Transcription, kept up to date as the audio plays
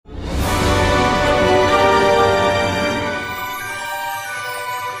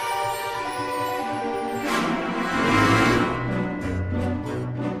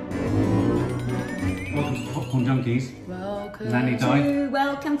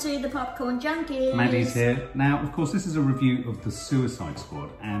Welcome to the Popcorn Junkies. Maddie's here. Now, of course, this is a review of The Suicide Squad,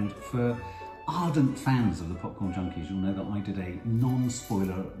 and for ardent fans of the Popcorn Junkies, you'll know that I did a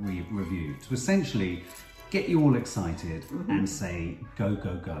non-spoiler review to essentially get you all excited and say, go,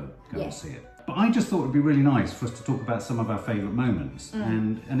 go, go, go and see it. But I just thought it'd be really nice for us to talk about some of our favourite moments,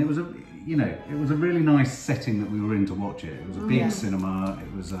 and it was a, it was a really nice setting that we were in to watch it. It was a big cinema.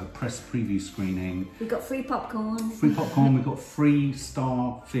 It was a press preview screening. We got free popcorn. Free popcorn. We got free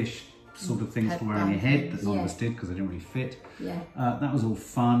starfish sort of things to wear on your head that none of us did because they didn't really fit. That was all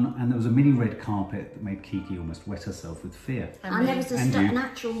fun, and there was a mini red carpet that made Kiki almost wet herself with fear. And there was an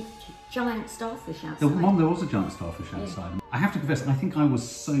actual giant starfish outside. Mum, there was a giant starfish outside. I have to confess, I think I was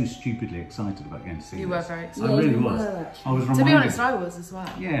so stupidly excited about going to see this. You were very excited. I really was. I was reminded. To be honest, I was as well.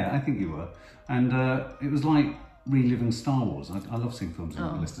 Yeah, I think you were. And it was like reliving Star Wars. I love seeing films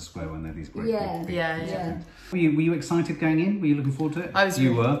in Leicester Square when they're these great big things. Were you excited going in? Were you looking forward to it? I was.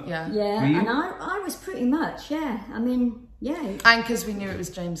 You were? Yeah, and I was pretty much, I mean, And because we knew it was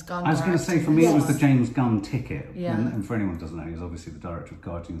James Gunn. I was going to say, for me, it was the James Gunn ticket. Yeah. And for anyone who doesn't know, he's obviously the director of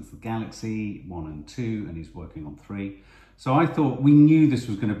Guardians of the Galaxy 1 and 2, and he's working on 3. So I thought we knew this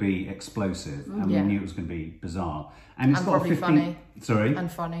was going to be explosive, and we knew it was going to be bizarre. And it's got probably 15... funny. Sorry?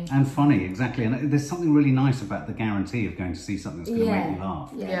 And funny. And funny, exactly. And there's something really nice about the guarantee of going to see something that's going to make you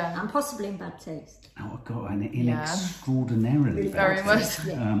laugh. And possibly in bad taste. Oh, God, and in extraordinarily bad very taste.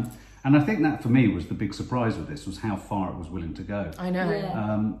 And I think that for me was the big surprise with this, was how far it was willing to go. I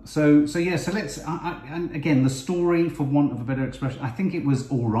know. So let's, and again, the story, for want of a better expression, I think it was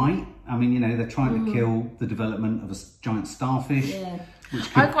all right. I mean, they're trying to kill the development of a giant starfish. Which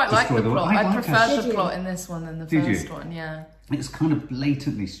I quite like the plot. I preferred the plot you? in this one than the Did first you? one, It's kind of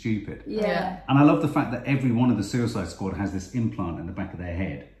blatantly stupid. Yeah. And I love the fact that every one of the Suicide Squad has this implant in the back of their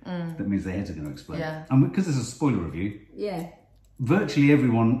head that means their heads are going to explode. And because this is a spoiler review, virtually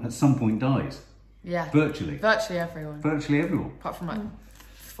everyone at some point dies. Virtually. Virtually everyone. Virtually everyone. Apart from like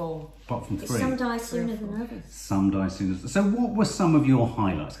 4. Apart from 3. Some die sooner than others. Some die sooner. So what were some of your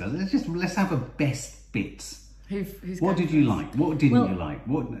highlights, guys? Let's have a best bits. What did you like? What didn't you like?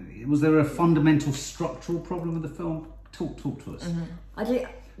 What was there a fundamental structural problem with the film? Talk to us. I do.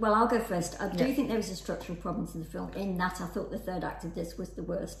 Well, I'll go first. I do think there was a structural problem to the film in that I thought the third act of this was the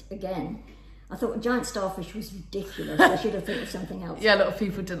worst. Again, I thought a giant starfish was ridiculous. I should have thought of something else. Yeah, a lot of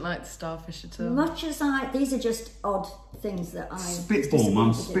people didn't like the starfish at all. Much as these are just odd things that I... Spitball,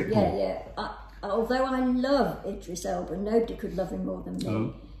 Mum, spitball. Although I love Idris Elba, nobody could love him more than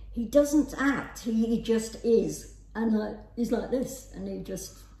me. He doesn't act, he just is. And he's like this, and he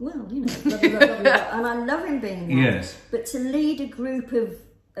just, blah, blah, blah, blah, blah. And I love him being that. Yes. But to lead a group of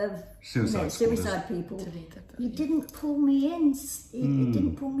suicide people, he didn't pull me in. It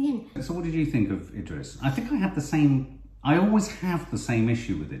didn't pull me in. So what did you think of Idris? I think I had the same, I always have the same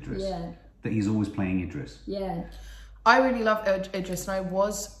issue with Idris. That he's always playing Idris. I really love Idris, and I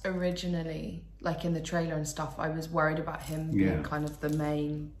was originally, like in the trailer and stuff, I was worried about him being kind of the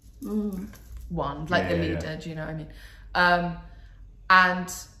main one, like the leader, do you know what I mean?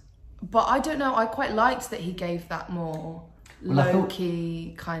 But I don't know, I quite liked that he gave that more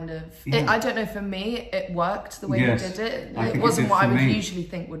low-key kind of... I don't know, for me, it worked the way he did it. It wasn't what I would usually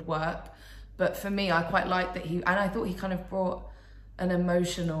think would work, but for me, I quite liked that and I thought he kind of brought an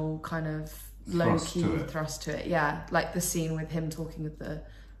emotional kind of low-key thrust to it. Like the scene with him talking with the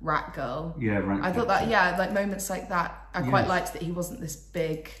rat girl. I thought that, like moments like that, I quite liked that he wasn't this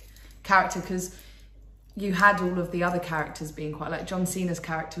big character, because you had all of the other characters being quite, like John Cena's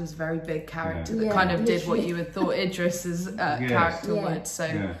character was a very big character that kind of did what you would thought Idris's character would.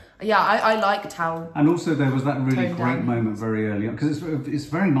 So I liked how... And also there was that really great moment very early on, because it's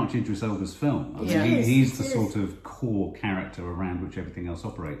very much Idris Elba's film. I mean, he's the sort of core character around which everything else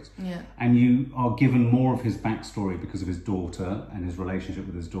operates. And you are given more of his backstory because of his daughter and his relationship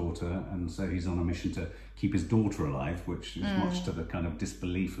with his daughter, and so he's on a mission to keep his daughter alive, which is much to the kind of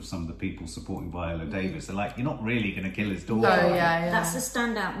disbelief of some of the people supporting Viola Davis. They're like, you're not really going to kill his daughter. That's the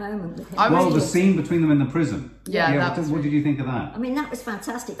standout moment with him. Well, the scene between them in the prison. What did you think of that? I mean, that was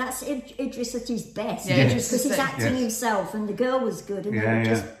fantastic. That's Idris at his best. Because he's acting himself, and the girl was good, and they were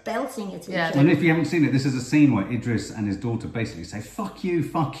just belting at each other. And if you haven't seen it, this is a scene where Idris and his daughter basically say, fuck you,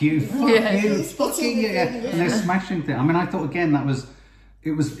 fuck you, fuck you, fucking and they're smashing things. I mean, I thought, again, that was...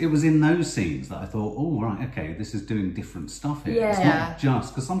 It was in those scenes that I thought, oh, right, okay, this is doing different stuff here. It's not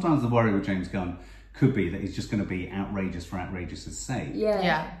just... Because sometimes the worry with James Gunn could be that he's just going to be outrageous for outrageous's sake.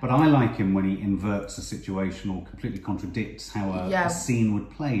 But I like him when he inverts a situation or completely contradicts how a scene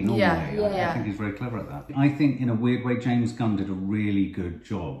would play normally. I think he's very clever at that. I think, in a weird way, James Gunn did a really good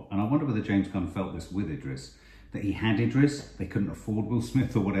job. And I wonder whether James Gunn felt this with Idris. that he had Idris. They couldn't afford Will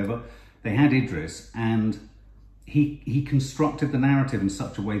Smith or whatever. They had Idris, and he constructed the narrative in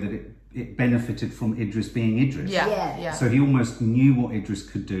such a way that it benefited from Idris being Idris. Yeah. So he almost knew what Idris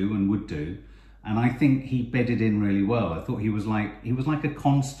could do and would do. And I think he bedded in really well. I thought he was like a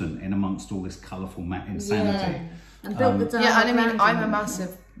constant in amongst all this colourful insanity. Yeah. And built the and I mean, around I'm him. a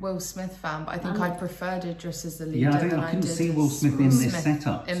massive Will Smith fan, but I think I preferred Idris as the leader. Yeah, I think I couldn't see Will Smith in this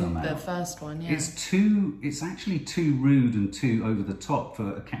setup in somehow. the first one. Yeah, It's actually too rude and too over the top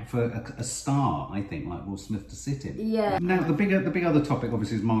for a star, I think, like Will Smith to sit in. Yeah. Now the big other topic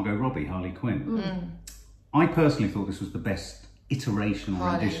obviously is Margot Robbie, Harley Quinn. I personally thought this was the best iteration or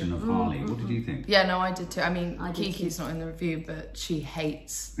rendition of Harley. What did you think? Yeah, no, I did too. I mean, Kiki's not in the review, but she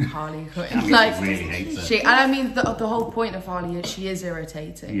hates Harley Quinn. Like, really hates her. and I mean, the whole point of Harley is she is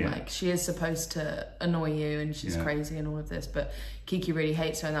irritating. Yeah. Like, she is supposed to annoy you, and she's crazy and all of this. But Kiki really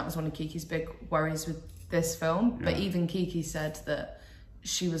hates her, and that was one of Kiki's big worries with this film. But even Kiki said that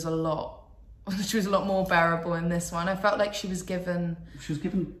she was a lot more bearable in this one. I felt like she was given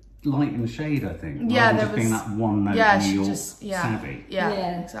light and shade, I think. Yeah, rather than there just being was- that one note yeah, New she York just savvy.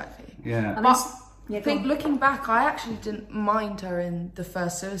 yeah, exactly. Yeah. I mean, But yeah, I go think on. looking back, I actually didn't mind her in the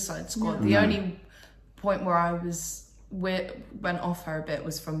first Suicide Squad. The only point where I went off her a bit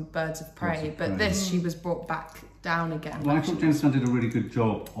was from Birds of Prey, but this she was brought back down again. Well, I thought James Gunn did a really good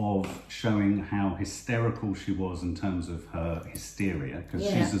job of showing how hysterical she was in terms of her hysteria, because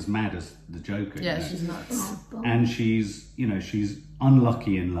she's as mad as the Joker. Yeah, you know? she's nuts. And she's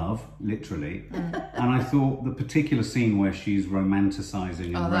unlucky in love, literally. And I thought the particular scene where she's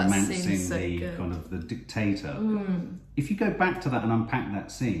romanticising and that romancing scene's so the good. kind of the dictator. If you go back to that and unpack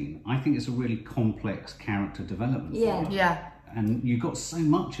that scene, I think it's a really complex character development. Yeah. For her. Yeah, And you got so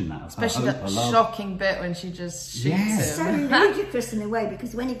much in that. Of especially her that hope, her love. shocking bit when she just shoots Yes. So him. ludicrous in a way,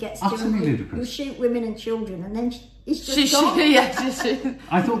 because when he gets to Utterly him, ludicrous. he'll shoot women and children, and then he's just She gone.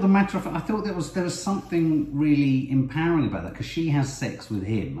 I thought I thought there was something really empowering about that, because she has sex with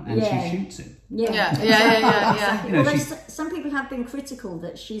him and she shoots him. Yeah. You know, Although she's- some people have been critical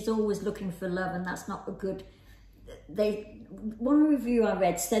that she's always looking for love, and that's not a good. One review I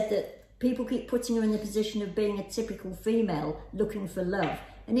read said that people keep putting her in the position of being a typical female looking for love,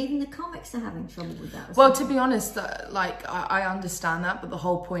 and even the comics are having trouble with that. Well, to be honest, I understand that, but the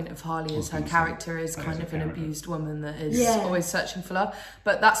whole point of Harley is her character is kind of an abused woman that is always searching for love.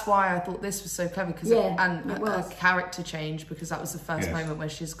 But that's why I thought this was so clever, because and a character change, because that was the first moment where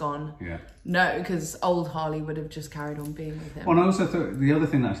she's gone. Yeah. No, because old Harley would have just carried on being with him. Well, and I also thought the other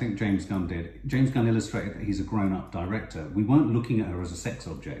thing that I think James Gunn did, James Gunn illustrated that he's a grown-up director. We weren't looking at her as a sex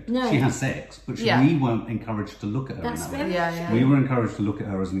object. No. She has sex, but we weren't encouraged to look at her That's in that very way. true. We were encouraged to look at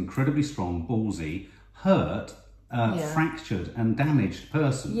her as an incredibly strong, ballsy, hurt, fractured and damaged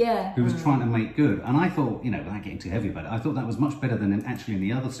person who was trying to make good. And I thought, without getting too heavy about it, I thought that was much better than actually in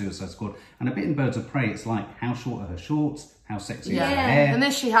the other Suicide Squad. And a bit in Birds of Prey, it's like, how short are her shorts? How sexy is her hair? And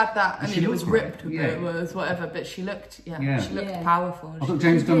then she had that, she it was looked ripped a great. bit, was whatever, but she looked, she looked powerful. I thought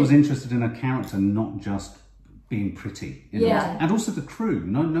James Gunn was interested in her character, not just being pretty. And also the crew.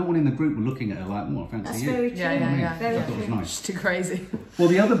 No one in the group were looking at her like, I fancy That's you. very true. Very I thought it was true. nice. She's too crazy. Well,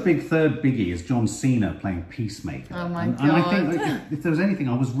 the other third biggie is John Cena playing Peacemaker. Oh my and I God. think if there was anything,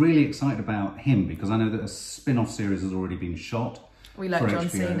 I was really excited about him, because I know that a spin-off series has already been shot. We like for John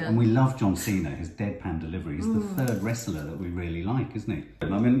HBO, Cena. and we love John Cena, his deadpan delivery. He's the third wrestler that we really like, isn't he? I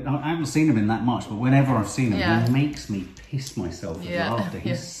mean, I haven't seen him in that much, but whenever I've seen him, he makes me piss myself with laughter.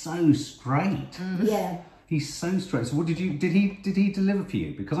 He's so straight. Yeah. He's so straight. So, what did he deliver for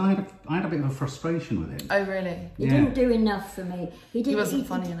you? Because I had a bit of a frustration with him. Oh, really? He didn't do enough for me. He wasn't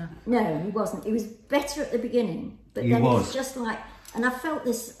funny enough. No, he wasn't. He was better at the beginning, but then it's just like, and I felt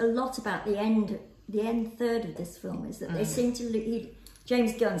this a lot about the end third of this film, is that they seem to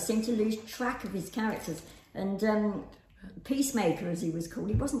James Gunn seemed to lose track of his characters, and Peacemaker, as he was called,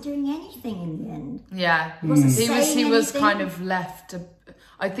 he wasn't doing anything in the end. Yeah, He wasn't he saying was anything. kind of left.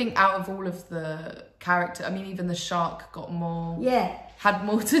 I think out of all of the character, I mean, even the shark got more. Yeah. Had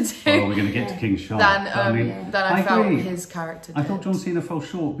more to do. Oh, we're going to get to King Shark. than I felt agree. his character did. I thought John Cena fell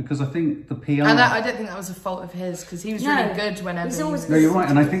short, because I think the PR... And I don't think that was a fault of his, because he was really good whenever he's he always was... No, you're right,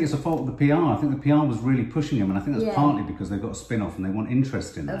 and I think it's a fault of the PR. I think the PR was really pushing him, and I think that's Yeah. partly because they've got a spin-off and they want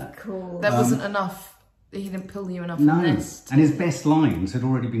interest in that. Of course. There wasn't enough. He didn't pull you enough No, from this. and his best lines had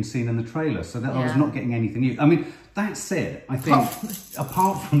already been seen in the trailer, so that I was not getting anything new. I mean, that said, I think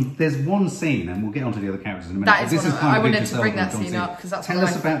apart from there's one scene, and we'll get onto the other characters in a minute. That is but this one is of- I kind of wanted to yourself bring and that John scene Cena. up, 'cause that's Tell one of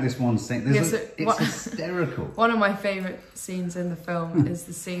us my- about this one scene. It's hysterical. One of my favourite scenes in the film is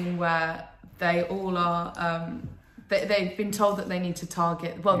the scene where they all are they've been told that they need to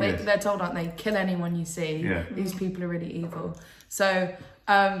target. Well, Yes. they're told, aren't they? Kill anyone you see. Yeah. These people are really evil. So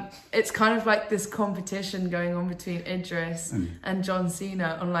it's kind of like this competition going on between Idris and John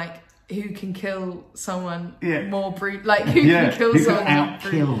Cena on like who can kill someone more brutal, like who can kill someone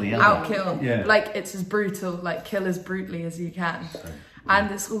outkill the other. outkill. Yeah. Like it's as brutal, like kill as brutally as you can.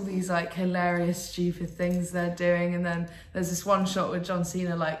 And it's all these like hilarious, stupid things they're doing. And then there's this one shot where John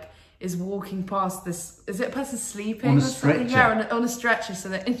Cena like is walking past this, is it a person sleeping on a or something? stretcher. Yeah, on a stretcher, so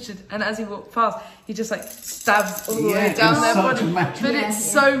they're injured. And as he walks past, he just like stabs all the way Yeah, down it's their such body. a matter- But Yeah, it's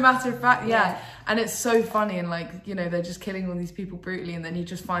yeah. so matter of fact, yeah. And it's so funny, and like, you know, they're just killing all these people brutally, and then you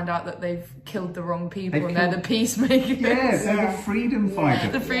just find out that they've killed the wrong people, They've and they're the killed- peacemakers. Yeah, they're the freedom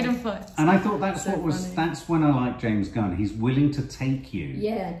fighter. The freedom fighters. And I thought that's So what was, funny. that's when I like James Gunn. He's willing to take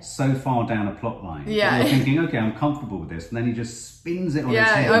you so far down a plot line. Yeah. You're thinking, okay, I'm comfortable with this. And then he just spins it on its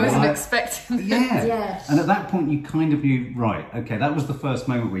head. Yeah, I wasn't Like, expecting that. Yeah. Yes. And at that point, you kind of knew, right, okay, that was the first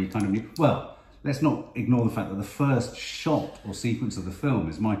moment where you kind of knew, well, let's not ignore the fact that the first shot or sequence of the film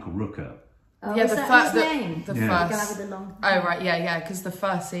is Michael Rooker. Oh, Yeah, is the that first, his name? the Yeah. The guy first. with the long... Oh right, yeah, because the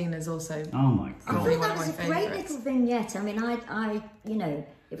first scene is also. Oh my I God. thought one that of was my a great favourites. little vignette. I mean, I, you know,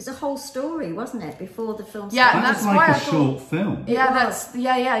 it was a whole story, wasn't it, before the film Yeah, started? and That that's was like why a I thought- short film. Yeah, It that's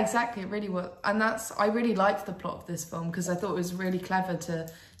yeah, exactly. It really was, and I really liked the plot of this film because I thought it was really clever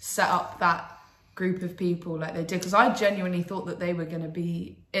to set up that group of people like they did. Because I genuinely thought that they were going to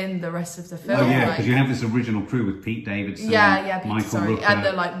be in the rest of the film. Oh yeah, like- because you have this original crew with Pete Davidson, Pete, Michael Rooker, and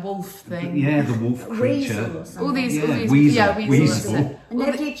the like wolf thing. yeah, the wolf Weasel creature. or something. all these, Weasel. Weasel. Weasel. that's it. And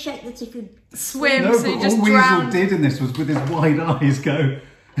nobody checked that he could... Swim, No, so but he just all Weasel drowned did in this was with his wide eyes go,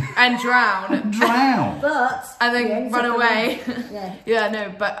 and drown, drown. But... and he then ends run up away. Yeah. Yeah,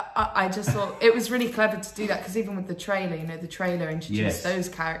 no, but I just thought it was really clever to do that because even with the trailer, you know, the trailer introduced Yes. those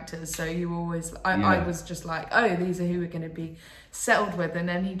characters, so you always, I Yeah. was just like, oh, these are who we're going to be settled with, and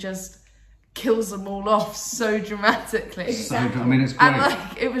then he just kills them all off so dramatically. So, I mean, it's great. And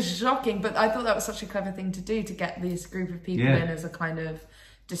like, it was shocking, but I thought that was such a clever thing to do to get this group of people Yeah. in as a kind of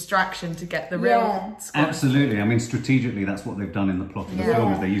distraction to get the real Yeah. squad. Absolutely. I mean, strategically, that's what they've done in the plot of the Yeah.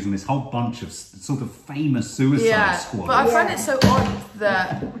 film. Is they're using this whole bunch of sort of famous Suicide Yeah, Squad. but I find Yeah. it so odd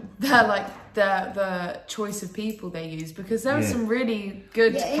that they're like the choice of people they use because there are Yeah. some really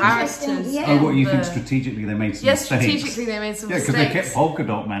good Yeah, interesting, characters. yeah. Oh, what, you in think the- strategically they made some Yes, mistakes? strategically they made some Yeah, because they mistakes. kept Polka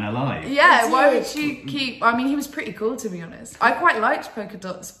Dot Man alive. Yeah, They why did. would she keep? I mean, he was pretty cool to be honest. I quite liked Polka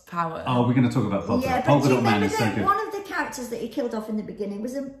Dot's power. Oh, we're going to talk about Polka Yeah, Dot. but Polka do you Dot Man remember is so that good. one of the characters that he killed off in the beginning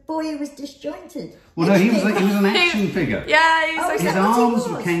was a boy who was disjointed? Well, no, he was an action figure. Yeah, he's Oh, like is His that what he arms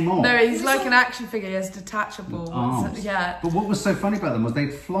was? came off. no, he's was like on- an action figure. He has detachable. Arms. Yeah. But what was so funny about them was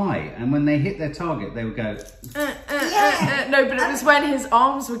they'd fly, and when they hit their target, they would go. No, but it was when his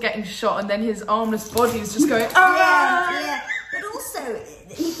arms were getting shot, and then his armless body was just going. Ah! Yeah. But also,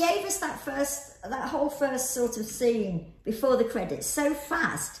 he gave us that whole first sort of scene before the credits so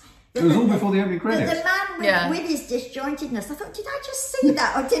fast. It was all before the opening credits. The man Yeah. with his disjointedness, I thought, did I just see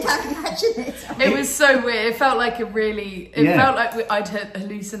that or did I imagine it? It was so weird. It felt like Yeah. felt like I'd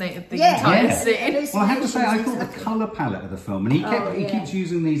hallucinated the Yeah. entire Yeah. scene. Well, I have to say, I thought the Exactly. colour palette of the film, and he yeah. keeps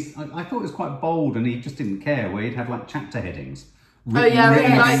using these. I thought it was quite bold, and he just didn't care. Where he'd have like chapter headings. Oh yeah, I really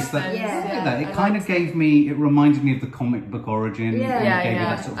written liked against those. that. Yeah. Look at that. It I kind of liked gave me. It reminded me of the comic book origin. Yeah. and it Yeah, gave me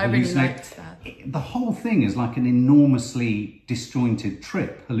yeah. that sort of I really hallucinate- liked that. The whole thing is like an enormously disjointed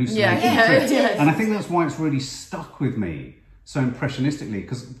hallucination Yeah, trip, it is. and I think that's why it's really stuck with me so impressionistically.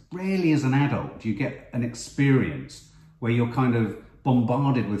 Because rarely, as an adult, do you get an experience where you're kind of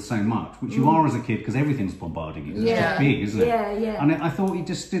bombarded with so much, which you are as a kid, because everything's bombarding you. It's Yeah. just big, isn't it? Yeah, yeah. And I thought he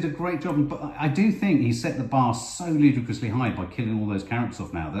just did a great job. But I do think he set the bar so ludicrously high by killing all those characters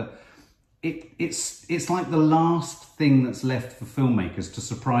off now that it's like the last thing that's left for filmmakers to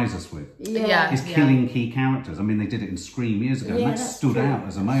surprise us with. Yeah. Is killing key characters. I mean, they did it in Scream years ago, Yeah, and that that's stood true. out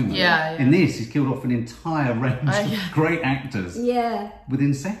as a moment. Yeah, yeah. In this, he's killed off an entire range of great actors Yeah.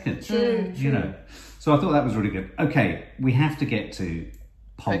 within seconds. True, You know. So I thought that was really good. Okay, we have to get to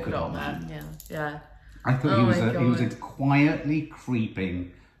Polka Dot Man. Yeah. I thought Oh he my was a God. quietly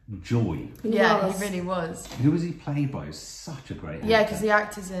creeping joy. Yeah, was. he really was. Who was he played by? He was such a great actor. Yeah, because the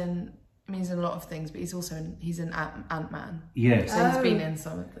actor's in. I mean, he's in a lot of things, but he's also he's in Ant-Man. Yes. So he's been in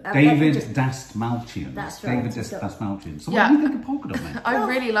some of them. David Dastmalchian. That's right. David Dastmalchian. So Yeah. what do you think of Polka Dot Man? I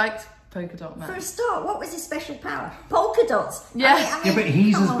really liked Polka Dot Man. For a start, what was his special power? Polka dots. Yeah. I mean, Yeah, but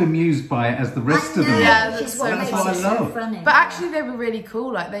he's come as on. bemused by it as the rest of them. Yeah, which that's is what so makes what I it so love. funny. But actually, they were really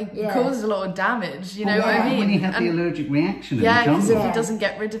cool. Like, they caused a lot of damage. You know what I mean? When he had the And- allergic reaction in yeah, the because jungle. if he doesn't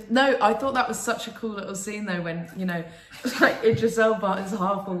get rid of... No, I thought that was such a cool little scene, though, when, you know, like, Idris Elba is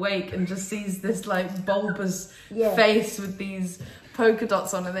half awake and just sees this, like, bulbous face with these polka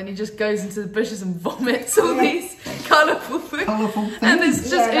dots on, and then he just goes into the bushes and vomits all these colourful things. And it's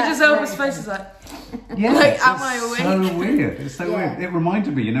just Idris Elba's face is like... Yeah, like, it's am I awake? so weird. It's so weird. It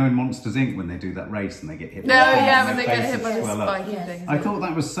reminded me, you know, in Monsters Inc. when they do that race and they get hit. No, yeah, when their they get faces hit by the swell up. spiky things. I thought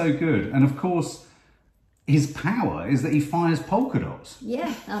that was so good, and of course, his power is that he fires polka dots.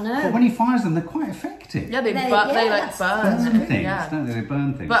 Yeah, I know. But when he fires them, they're quite effective. Yeah, they like that's- burn. Burn things, Yeah. don't they? They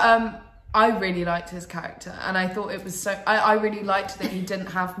burn things. But I really liked his character, and I thought it was so. I really liked that he didn't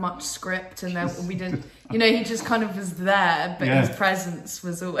have much script, and then we didn't. You know, he just kind of was there, but his presence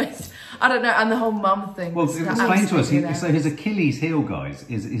was always. I don't know, and the whole mum thing. Well, was explain to us. absolutely So his Achilles heel, guys,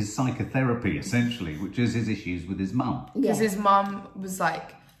 is his psychotherapy essentially, which is his issues with his mum. because his mum was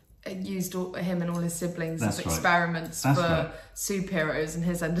like used him and all his siblings That's as right. experiments That's for right. superheroes, and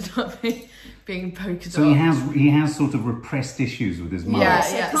his ended up being polka dot. So he has sort of repressed issues with his mum. Yeah.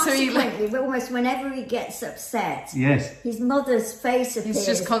 So So he, like- consequently, almost whenever he gets upset, Yes. his mother's face appears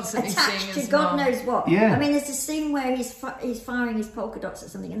just constantly attached seeing to his God mum. knows what. Yeah. I mean, there's a scene where he's firing his polka dots at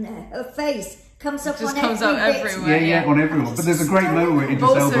something, and her face comes up Just on comes every up bit. everywhere. Yeah, on everyone. But there's a great moment where Idris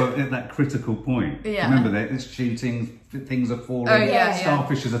Also- Elba at that critical point. Yeah. Remember that it's shooting, things are falling, Oh, yeah,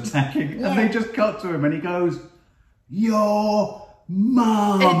 starfish is attacking, Yeah. and they just cut to him, and he goes, "Your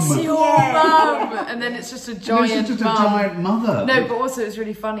mum." It's your mum, and then it's just a And giant it's just a mum. giant mother. No, but also it's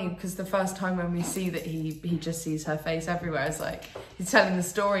really funny because the first time when we see that he just sees her face everywhere, it's like he's telling the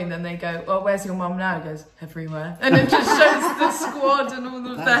story, and then they go, "Oh, where's your mum now?" He goes, "Everywhere," and it just shows the squad and all of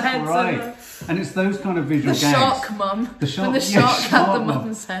the That's heads. right. And it's those kind of visual The gags. shark mum. The shark, When the shark had the mum.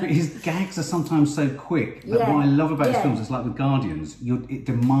 mum's head. But his gags are sometimes so quick. That Yeah. what I love about his Yeah. films is like with Guardians, it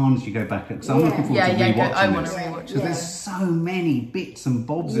demands you go back. Because I'm Yeah. looking forward Yeah, to yeah, rewatching I want this. to rewatch Because it. there's so many bits and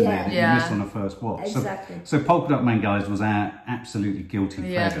bobs in there that Yeah. you miss on a first watch. Exactly. So Polka Dot Man, guys, was our absolutely guilty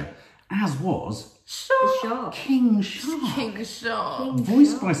Yeah. pleasure. As was The shark. King Shark. King Shark.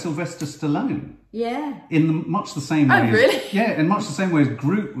 Voiced by Sylvester Stallone. Yeah. In much the same way. Oh, really? Yeah, in much the same way as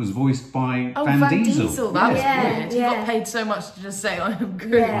Groot was voiced by Oh, Van Diesel. That was Yeah. weird. He Yeah. got paid so much to just say, "I'm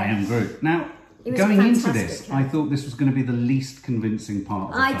Groot." Yeah. I am Groot. Now, It was going a into fantastic this, character. I thought this was going to be the least convincing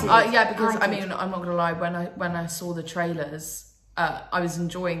part of the I film. did. Yeah, because I I did. mean, I'm not gonna lie. When I saw the trailers, I was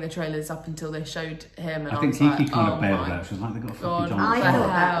enjoying the trailers up until they showed him, and I I think was Kiki like, kind "Oh of bailed my out. She was like, they got a God, fucking I giant thought shark.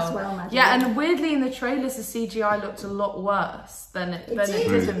 that as well, Maddie. Yeah, and weirdly in the trailers, the CGI looked a lot worse than it did, did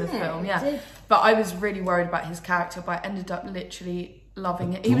in the didn't it? film. It Yeah, did. but I was really worried about his character, but I ended up literally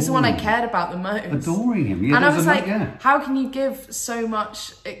loving it. He was the one I Adoring. cared about the most. Adoring him. Yeah, And I there's was a like, yeah. how can you give so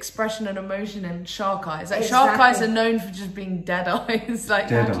much expression and emotion in shark eyes? Like, shark Exactly. eyes are known for just being dead eyes. Like,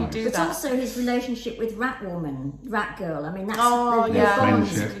 Dead how do you eyes. do But that? also his relationship with Ratwoman, Ratgirl. I mean, that's Oh, the yeah. bond.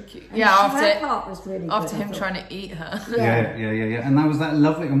 Friendship. Really cute. And Yeah, that after part was really after good, I him thought. trying to eat her. Yeah. And that was that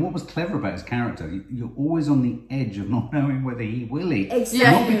lovely. And what was clever about his character, you're always on the edge of not knowing whether he will eat. Exactly.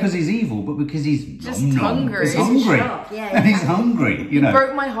 Yeah. Not because he's evil, but because he's Just nom nom. hungry. He's He's a hungry. shark, yeah, And he's exactly. hungry, you know.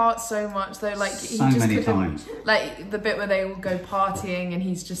 Broke my heart so much though. Like he So just many couldn't- times. Like the bit where they all go partying and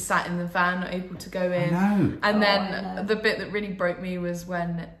he's just sat in the van, not able to go in. I know. And I then know. the bit that really broke me was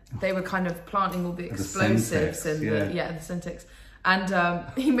when they were kind of planting all the The explosives Semtex, and yeah. the Semtex. And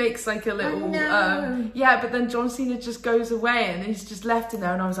he makes like a little, no. but then John Cena just goes away and he's just left in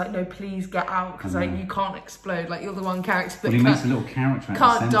there. And I was like, no, please get out because like you can't explode. Like you're the one character that Well, he can't, makes a little character out of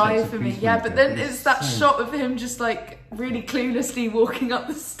can't Semtex, die a for me. peacemaker, Yeah, but then but it's that so- shot of him just like really cluelessly walking up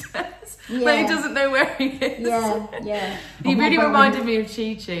the stairs. Like Yeah. he doesn't know where he is. Yeah. He But what really about reminded when- me of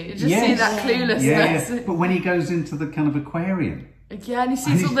Chi-Chi. Just Yes. see that cluelessness. Yeah. But when he goes into the kind of aquarium, Yeah, and he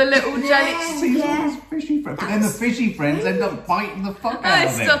sees all the little jelly. Yeah. sees all his fishy friends. But then the fishy friends end up biting the fuck out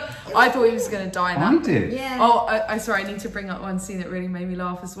of him. I thought he was going to die now. I did. Yeah. Oh, I sorry, I need to bring up one scene that really made me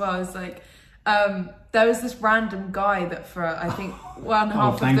laugh as well. It's like, there was this random guy that for, I think, one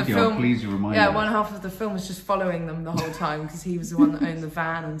half thank of the you. film. I'm pleased you reminded Yeah, me. one half of the film was just following them the whole time because he was the one that owned the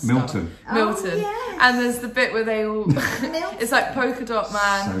van and stuff. Milton. Milton. yes. And there's the bit where they all, it's like Polka Dot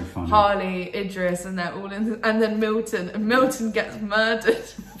Man, So funny. Harley, Idris, and they're all in, and then Milton, and Milton gets murdered.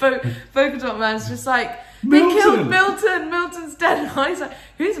 Polka Dot Man's just like, they killed Milton. Milton's dead. And I was like,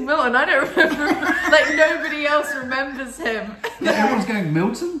 who's Milton? I don't remember. Like nobody else remembers him. Everyone's going,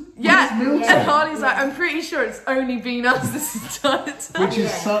 Milton? Yeah, Milton? and Harley's like, I'm pretty sure it's only been us this entire time. Which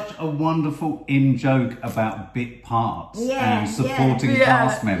is such a wonderful in-joke about bit parts Yeah, and supporting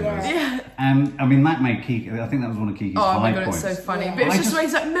cast members. Yeah. And I mean, that made Kiki, I think that was one of Kiki's Oh my high god, points. it's so funny. Yeah. But it's I just when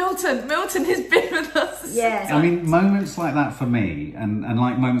he's like, Milton has been with us. Yeah. I mean, moments like that for me, and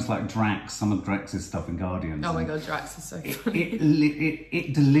like moments like Drax, some of Drax's stuff in Guardians. Oh my god, Drax is so funny.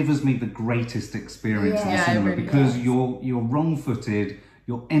 It delivers me the greatest experience in the Yeah, it cinema really because does. you're wrong-footed,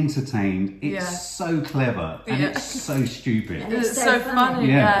 you're entertained. It's Yeah. so clever and it's so stupid. And It's so funny.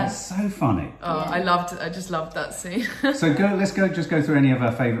 Yeah, Yeah. it's so funny. Oh, I just loved that scene. So let's go through any of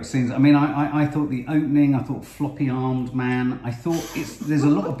our favourite scenes. I mean, I thought the opening, I thought floppy-armed man. I thought there's a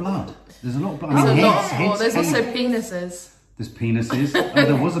lot of blood. There's a lot of blood. I mean, There's heads. also penises. There's penises. Oh,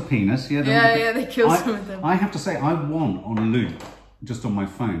 there was a penis. Yeah, They killed some of them. I have to say, I want on a loop, just on my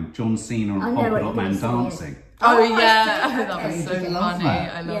phone, John Cena and I know Polka what Dot you're Man gonna say. dancing. Oh Oh, yeah, I see. that was Okay. so I love funny.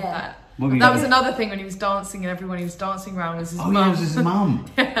 that. I love Yeah. that. What were you That gonna was do? another thing when he was dancing and everyone he was dancing around was his Oh, yeah, mum. it was his mum.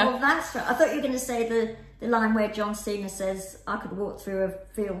 Well, that's right. I thought you were going to say the line where John Cena says, I could walk through a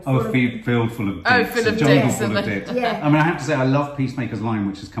field full Oh, of... a field full of dicks. Oh, full a of jungle dicks full and of the- dicks. Yeah. I mean, I have to say, I love Peacemaker's line,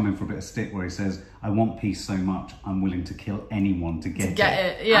 which is coming for a bit of stick, where he says, I want peace so much, I'm willing to kill anyone to get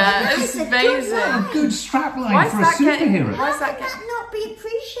it. Yeah, That's it's a good amazing. one. Good strapline Why is for a that getting- superhero. why How is that can that not be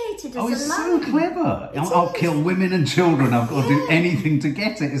appreciated as Oh, a it's so line? clever. It I'll is. kill women and children. I've got to do Yeah. anything to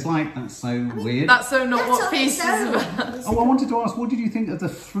get it. It's like, that's so weird. That's so not That's what on peace its is own. about. Oh, I wanted to ask, what did you think of the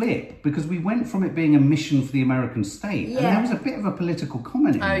flip? Because we went from it being a mission for the American state, and Yeah. there was a bit of a political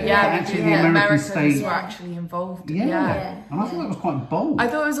comment in Oh there. yeah, that actually the the American Americans state. were actually involved. Yeah. Yeah. And I thought that was quite bold. I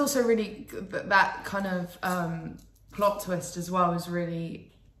thought it was also really that kind of plot twist as well was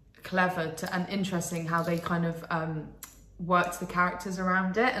really clever and interesting how they kind of worked the characters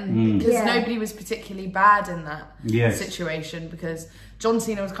around it, and because Yeah. nobody was particularly bad in that Yes. situation, because John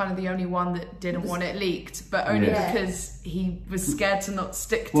Cena was kind of the only one that didn't want it leaked, but only Yeah. because he was scared to not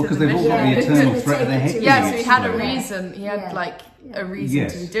stick Well, to because the they've all mission. got the Yeah. eternal Yeah. threat of their head. Yeah, being so he had a exploded. reason. He had Yeah. like a reason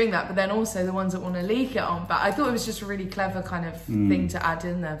Yes. to be doing that. But then also the ones that want to leak it on. But I thought it was just a really clever kind of thing to add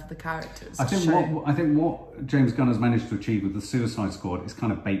in there for the characters. I to think show- I think what James Gunn has managed to achieve with the Suicide Squad is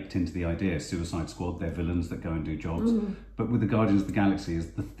kind of baked into the idea. Suicide Squad, they're villains that go and do jobs. But with the Guardians of the Galaxy is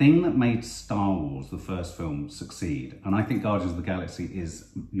the thing that made Star Wars, the first film, succeed. And I think Guardians of the Galaxy is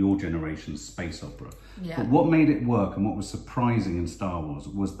your generation's space opera. Yeah. But what made it work and what was surprising in Star Wars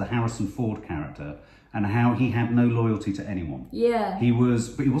was the Harrison Ford character and how he had no loyalty to anyone. Yeah. But he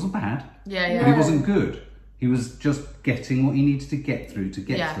wasn't bad. Yeah, But yeah. he wasn't good. He was just getting what he needed to get through to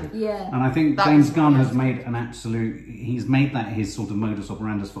get Yeah. through. Yeah. And I think That James was Gunn brilliant. has made an absolute, he's made that his sort of modus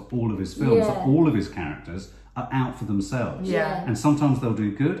operandus for all of his films. Yeah. That all of his characters are out for themselves. Yeah. And sometimes they'll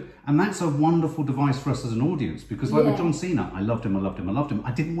do good. And that's a wonderful device for us as an audience. Because like with Yeah. John Cena, I loved him.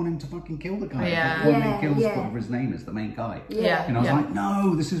 I didn't want him to fucking kill the guy. Yeah. I wanted him Yeah, to kill yeah. whatever his name is, the main guy. Yeah. And I was yeah. like,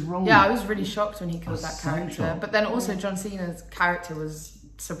 no, this is wrong. Yeah, I was really shocked when he killed was that so character. shocked. But then also John Cena's character was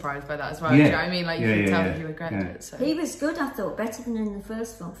surprised by that as well. Yeah. Do you know what I mean? Like you Yeah, could yeah, tell yeah. that he regretted Yeah. it. So. He was good, I thought, better than in the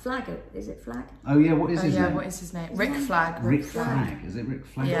first film. Flag, is it Flag? Oh yeah, what is Oh his yeah, name? what is his name? Rick Flag. Rick Flag. Is it Rick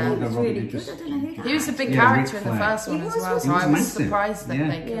Flag? Yeah. Or He was Robert really good. Idris? I don't know who that He was a big Yeah, character Rick in the Flag. first one He as was, well, wasn't so he? I was Massive. surprised that Yeah.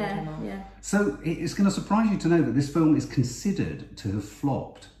 they killed him Yeah, off. yeah. So it's going to surprise you to know that this film is considered to have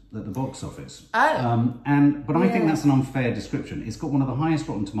flopped at the box office. Oh. But I think Yeah. that's an unfair description. It's got one of the highest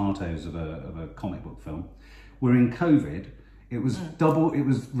Rotten Tomatoes of a comic book film. We're in COVID. It was It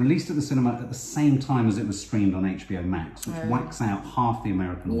was released at the cinema at the same time as it was streamed on HBO Max, which whacks out half the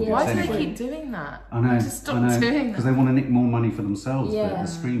American audience. Why do anyway. they keep doing that? I know, Just stop doing because that. they want to nick more money for themselves, Yeah. the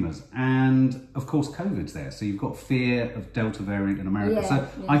streamers. And of course, COVID's there, so you've got fear of Delta variant in America. Yeah, so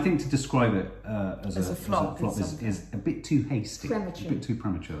yeah. I think to describe it as As a flop is something. is a bit too hasty, Premature. a bit too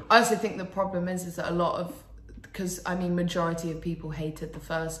premature. I also think the problem is that a lot of, because I mean, majority of people hated the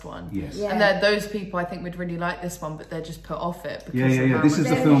first one. Yes. Yeah. And then those people I think would really like this one, but they're just put off it. Because Yeah, yeah, of yeah. how This is much-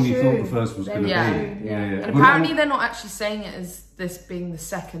 the Very film you thought true. the first was going to Very be. true, Yeah, yeah. yeah. And Well, apparently they're not actually saying it as this being the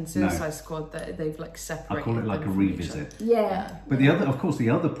second Suicide Squad, that they've like I separated. call it like a them from each revisit. Yeah. But the other, of course, the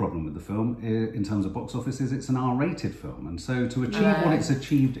other problem with the film, in terms of box office, is it's an R-rated film, and so to achieve what it's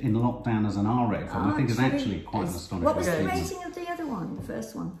achieved in lockdown as an R-rated film, I think is actually quite an astonishing What was the achievement. rating of the other one, the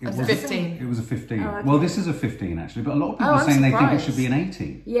first one? It It was was 15. It was a 15. Oh, okay. Well, this is a 15 actually, but a lot of people Oh, are I'm saying they think it surprised. should be an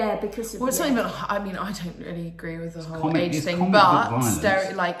 18. Yeah, because of Well, it's yeah. not even. I mean, I don't really agree with the whole comic- age it's thing, comic book but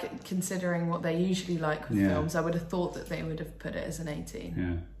violence. like considering what they usually like with Yeah. films, I would have thought that they would have put it as an 18.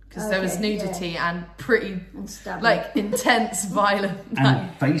 Yeah. because there was nudity and pretty and like intense, violent,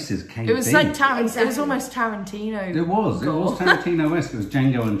 and faces came. It was like It was almost Tarantino. It was Tarantino-esque. It was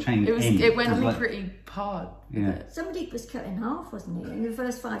Django Unchained. It went pretty hard. Yeah. Somebody was cut in half, wasn't he? In the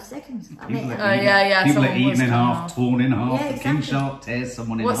first 5 seconds. People are eaten in half, torn in half. Yeah, exactly. King Shark tears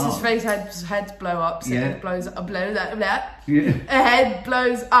someone in half. What's his face? Heads blow up. So it blows up. Yeah. A head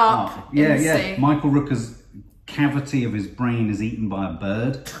blows up. Yeah. Michael Rooker's cavity of his brain is eaten by a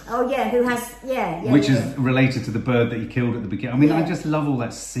bird. Oh yeah, who has which is related to the bird that he killed at the beginning. I mean, I just love all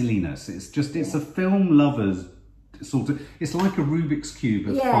that silliness. It's a film lover's sort of. It's like a Rubik's cube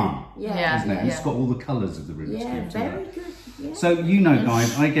of fun, isn't it? And it's got all the colours of the Rubik's cube. Very good. Yeah. So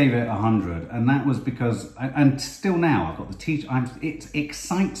guys, I gave it 100, and that was because, and still now I've got the teacher. It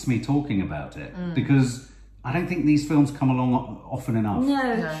excites me talking about it because I don't think these films come along often enough.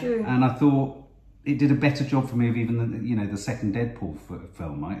 No, true. And I thought it did a better job for me of even the second Deadpool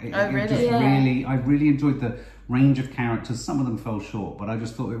film. I really enjoyed the range of characters. Some of them fell short, but I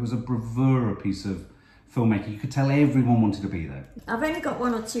just thought it was a bravura piece of filmmaking. You could tell everyone wanted to be there. I've only got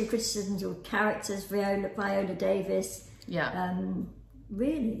 1 or 2 criticisms of characters. Viola Davis. Yeah.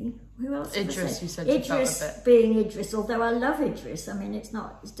 Really? Who else? Idris, you said Idris being Idris, although I love Idris. I mean, it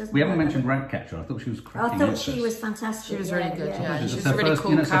doesn't. We haven't mentioned Ratcatcher. I thought she was cracking. I thought she was fantastic. She was really good. Yeah, she was a really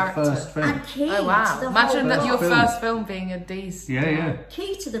cool character. And key. Oh wow! Imagine that your film. first film being a decent. Yeah.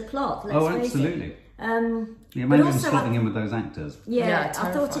 Key to the plot. Absolutely. Imagine slotting in with those actors. Yeah,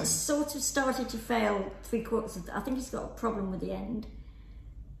 I thought it sort of started to fail 3/4 I think he's got a problem with the end.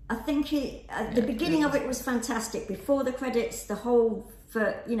 I think at the beginning of it was fantastic. Before the credits, the whole,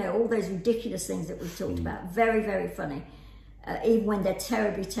 all those ridiculous things that we've talked about, very, very funny, even when they're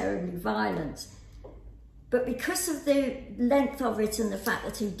terribly, terribly violent. But because of the length of it and the fact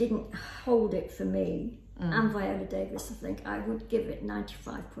that he didn't hold it for me, and Viola Davis, I think I would give it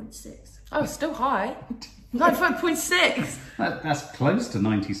 95.6. Oh, still high. 95.6. That's close to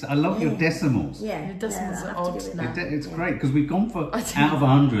 90. I love your decimals. Yeah, your decimals are odd now. It's great because we've gone for out of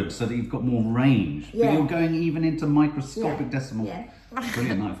 100 so that you've got more range. Yeah. But you're going even into microscopic decimals. Yeah.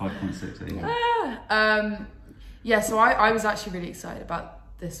 Brilliant, 95.6. So I was actually really excited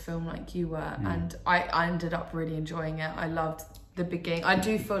about this film like you were, and I ended up really enjoying it. I loved the beginning. I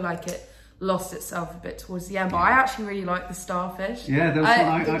do feel like it lost itself a bit towards the end, but I actually really liked the starfish. Yeah, there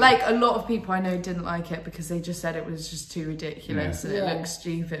was like a lot of people I know didn't like it because they just said it was just too ridiculous and it looked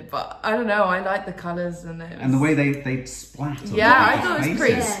stupid. But I don't know, I like the colours and the way they splat. I thought it was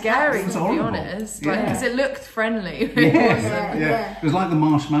pretty scary, to be honest. Because it looked friendly. It was like the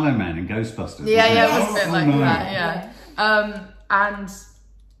Marshmallow Man in Ghostbusters. Yeah, it was a bit like that. Yeah, and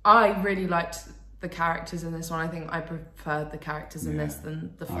I really liked the characters in this one. I think I preferred the characters in this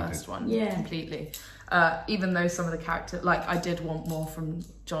than the first one completely. Even though some of the characters, like I did want more from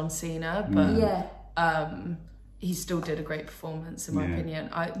John Cena, but he still did a great performance in my opinion.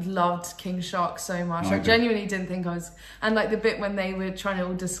 I loved King Shark so much. I genuinely didn't think I was, and like the bit when they were trying to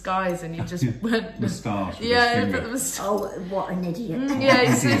all disguise and you just went moustache. Oh, what an idiot!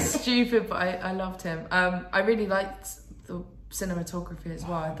 He's so stupid, but I loved him. I really liked the cinematography as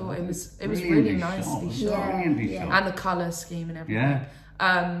well. I thought it was really nicely shot. And the colour scheme and everything.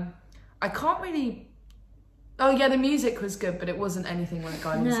 I can't really. The music was good, but it wasn't anything like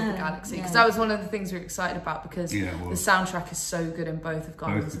Guardians of the Galaxy, because that was one of the things we were excited about, because the soundtrack is so good in both of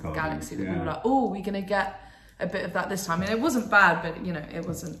Guardians of the Galaxy that we were like, oh, we're gonna get a bit of that this time. And it wasn't bad, but it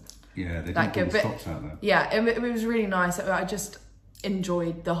wasn't that good. But it was really nice. I just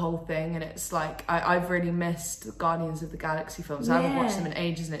enjoyed the whole thing, and it's like I've really missed Guardians of the Galaxy films. I haven't watched them in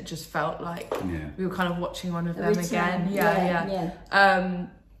ages, and it just felt like we were kind of watching one of them again.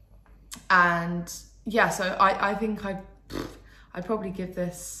 So I think I'd probably give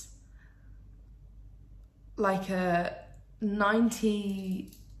this like a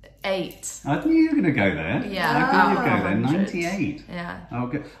 98. I knew you were going to go there. I knew you'd go there. 98. Yeah.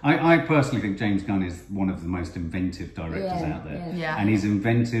 Okay. I personally think James Gunn is one of the most inventive directors out there. Yeah. And he's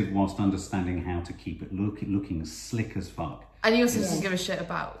inventive whilst understanding how to keep it looking slick as fuck. And he also doesn't give a shit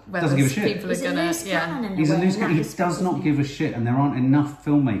about whether people are gonna. He's a loose cannon. He does not give a shit, and there aren't enough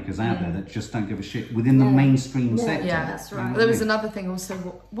filmmakers out there that just don't give a shit within the mainstream sector. Yeah, that's right. There was another thing also.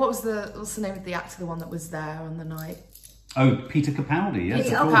 What's the name of the actor, the one that was there on the night? Oh, Peter Capaldi. Yes,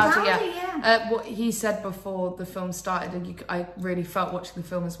 Peter Capaldi, What he said before the film started, and I really felt watching the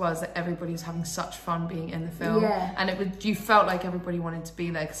film as well, is that everybody was having such fun being in the film, and you felt like everybody wanted to be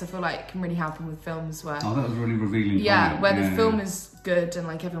there, because I feel like it can really happen with films where that was really revealing. Where the film is good and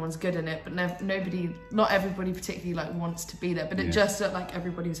like everyone's good in it, but not everybody particularly like wants to be there, but it just looked like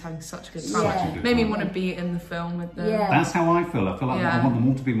everybody was having such a good time. Made me want to be in the film with them. That's how I feel. I feel like I want them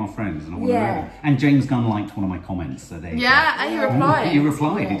all to be my friends, and I want to know them. And James Gunn liked one of my comments, so there you go. And you replied. You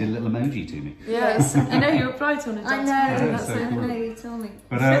replied. He did a little emoji to me. Yes, I know you replied on it. I know. That's so cool. I know you told me.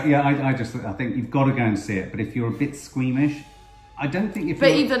 But I think you've got to go and see it. But if you're a bit squeamish, I don't think if.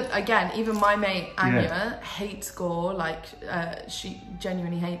 But even my mate Anya hates gore. Like she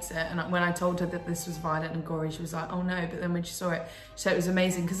genuinely hates it. And when I told her that this was violent and gory, she was like, "Oh no!" But then when she saw it, she said it was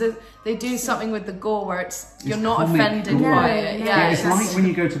amazing, because they do something with the gore where you're not offended by it. It's like when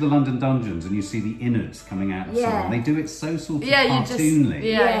you go to the London dungeons and you see the innards coming out of someone. They do it so sort of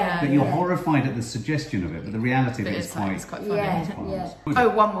cartoonly that you're horrified at the suggestion of it, but the reality that it's quite funny. Oh,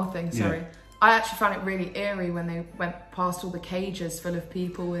 one more thing. Sorry. I actually found it really eerie when they went past all the cages full of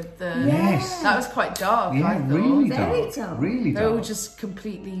people with the... That was quite dark, I thought. Really dark. Really dark. They were just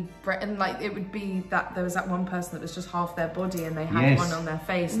completely... And like, it would be that there was that one person that was just half their body and they had one on their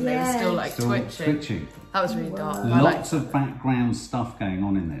face and they were still like twitching. That was really dark. Lots of background stuff going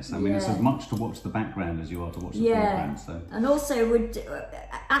on in this. I mean, it's as much to watch the background as you are to watch the foreground. So. And also would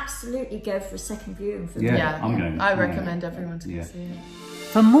absolutely go for a second viewing for them. I'm going. I recommend everyone to go see it.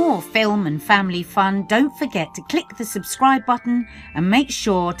 For more film and family fun, don't forget to click the subscribe button and make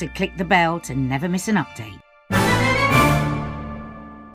sure to click the bell to never miss an update.